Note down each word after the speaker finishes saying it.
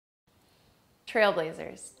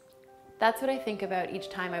Trailblazers. That's what I think about each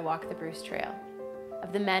time I walk the Bruce Trail,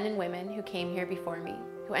 of the men and women who came here before me,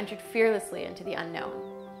 who entered fearlessly into the unknown.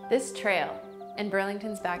 This trail, in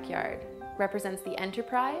Burlington's backyard, represents the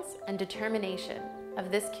enterprise and determination of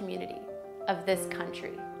this community, of this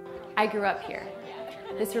country. I grew up here.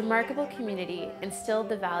 This remarkable community instilled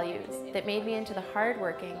the values that made me into the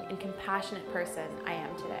hardworking and compassionate person I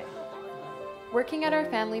am today. Working at our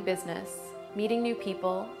family business, meeting new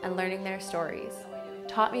people and learning their stories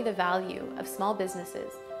taught me the value of small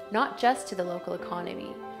businesses, not just to the local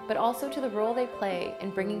economy, but also to the role they play in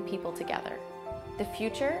bringing people together. The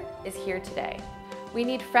future is here today. We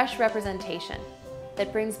need fresh representation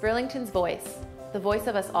that brings Burlington's voice, the voice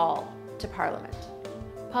of us all, to Parliament.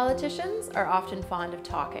 Politicians are often fond of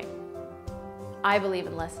talking. I believe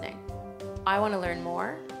in listening. I want to learn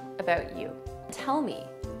more about you. Tell me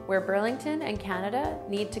where Burlington and Canada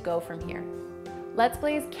need to go from here. Let's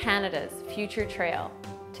blaze Canada's future trail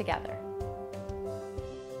together.